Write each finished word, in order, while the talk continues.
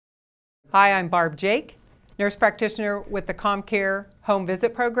Hi, I'm Barb Gack, nurse practitioner with the COMCARE home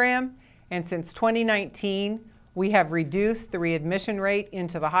visit program, and since 2019 we have reduced the readmission rate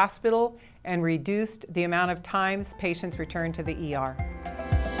into the hospital and reduced the amount of times patients return to the ER.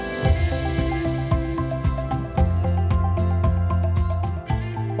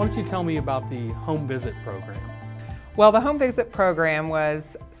 Why don't you tell me about the home visit program? Well, the home visit program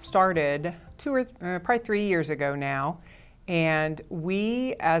was started probably 3 years ago now, and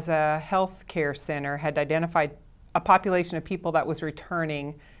we as a health care center had identified a population of people that was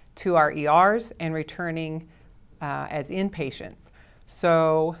returning to our ERs and returning as inpatients.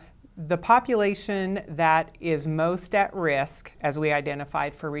 So the population that is most at risk, as we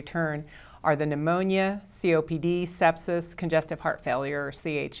identified for return, are the pneumonia, COPD, sepsis, congestive heart failure, or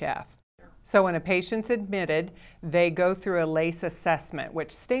CHF. So when a patient's admitted, they go through a LACE assessment,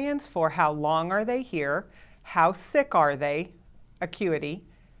 which stands for how long are they here, how sick are they, acuity,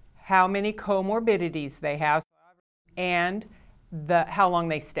 how many comorbidities they have, and how long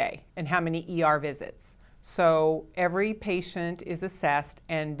they stay, and how many ER visits. So every patient is assessed,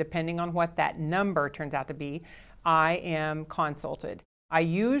 and depending on what that number turns out to be, I am consulted. I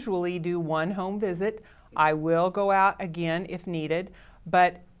usually do one home visit. I will go out again if needed,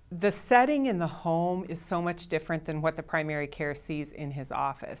 but the setting in the home is so much different than what the primary care sees in his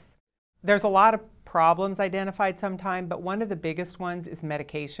office. There's a lot of problems identified sometimes, but one of the biggest ones is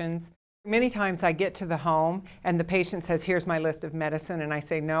medications. Many times I get to the home and the patient says, here's my list of medicine, and I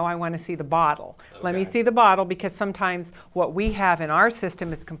say, no, I want to see the bottle. Okay. Let me see the bottle, because sometimes what we have in our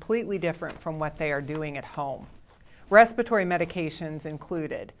system is completely different from what they are doing at home. Respiratory medications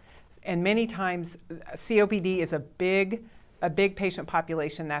included, and many times COPD is a big patient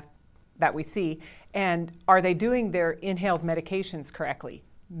population that we see. And are they doing their inhaled medications correctly?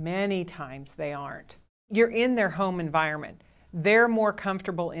 Many times they aren't. You're in their home environment. They're more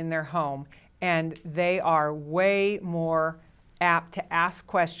comfortable in their home, and they are way more apt to ask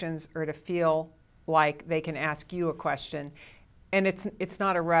questions or to feel like they can ask you a question. And it's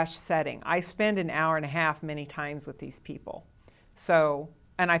not a rush setting. I spend an hour and a half many times with these people. So,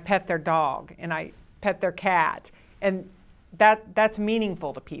 and I pet their dog, and I pet their cat, and that's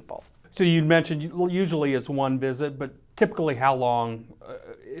meaningful to people. So you mentioned usually it's one visit, but typically how long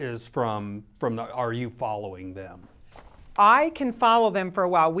is are you following them? I can follow them for a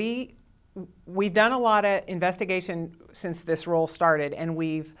while. We've done a lot of investigation since this role started, and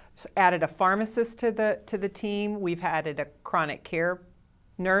we've added a pharmacist to the team. We've added a chronic care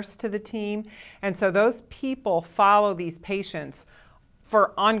nurse to the team, and so those people follow these patients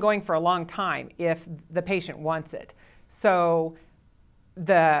for ongoing for a long time if the patient wants it. So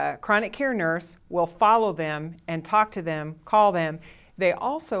the chronic care nurse will follow them and talk to them, call them. They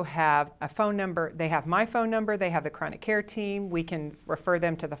also have a phone number. They have my phone number. They have the chronic care team. We can refer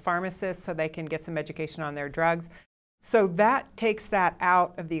them to the pharmacist so they can get some education on their drugs. So that takes that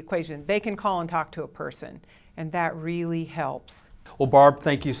out of the equation. They can call and talk to a person, and that really helps. Well, Barb,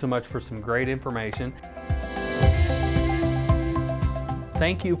 thank you so much for some great information.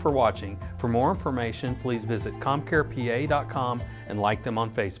 Thank you for watching. For more information, please visit comcarepa.com and like them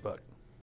on Facebook.